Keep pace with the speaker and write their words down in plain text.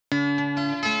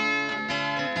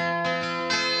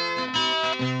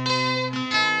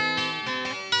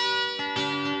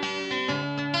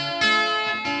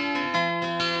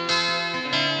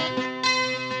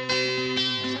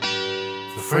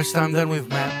First time that we've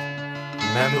met,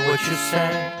 remember what you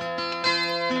said.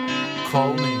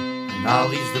 Call me and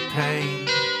I'll ease the pain.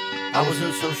 I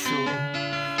wasn't so sure,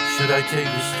 should I take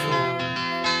this tour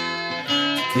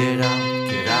to get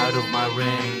out of my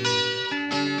rain.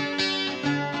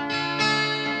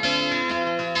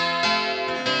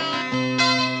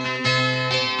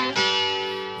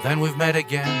 Then we've met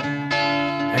again,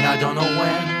 and I don't know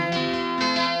when.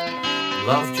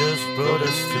 Love just brought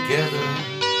us together.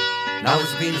 Now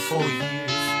it's been 4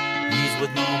 years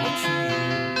with no more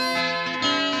tears.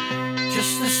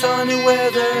 Just the sunny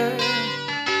weather.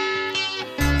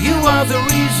 You are the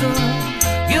reason,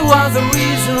 you are the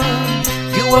reason,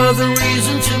 you are the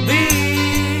reason to be.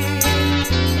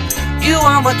 You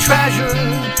are my treasure,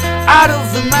 out of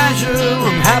the measure.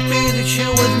 I'm happy that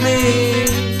you're with me.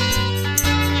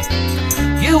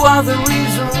 You are the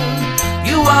reason,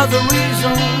 you are the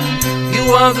reason, you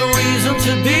are the reason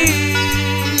to be.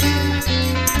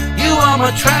 You are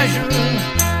my treasure,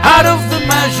 out of the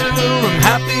measure. I'm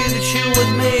happy that you're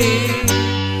with me.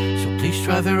 So please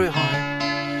try very hard,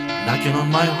 knocking on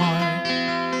my heart,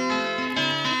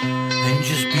 and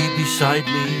just be beside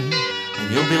me, and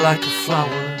you'll be like a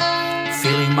flower,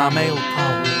 feeling my male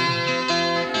power,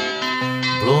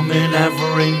 blooming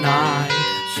every night.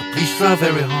 So please try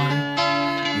very hard,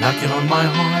 knocking on my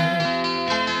heart,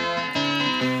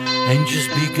 and just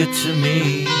be good to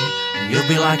me, and you'll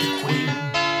be like a queen,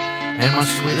 and my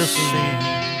sweetest thing,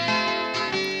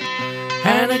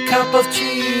 and a cup of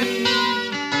tea.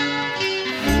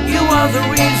 You are the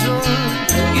reason,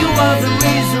 you are the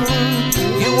reason,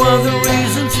 you are the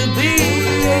reason to be.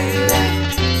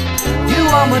 You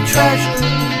are my treasure,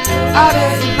 out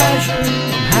of the measure.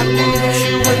 I'm happy that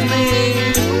you're with me.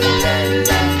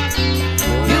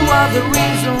 You are the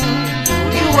reason,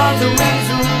 you are the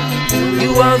reason,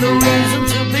 you are the reason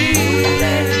to be.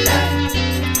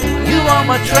 You are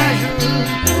my treasure,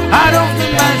 out of the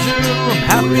measure. I'm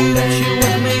happy that you're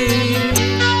with me.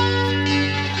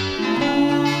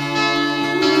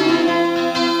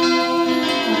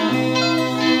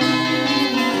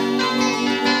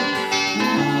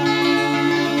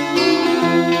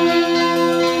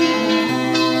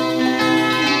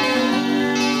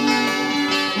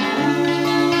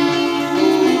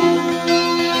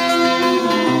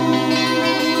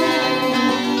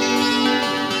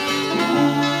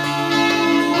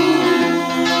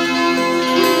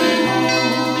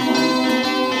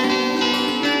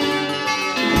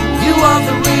 You are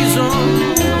the reason,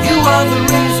 you are the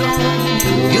reason,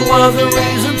 you are the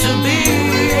reason to be.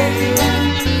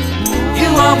 You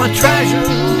are my treasure,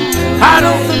 out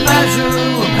of the measure.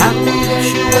 I'm happy that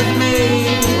you're with me.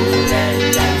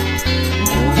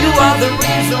 You are the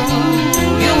reason,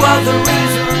 you are the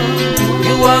reason,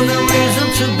 you are the reason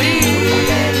to be.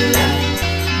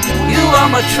 You are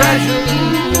my treasure,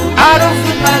 out of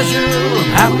the measure. I'm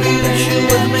happy that you're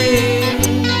with me.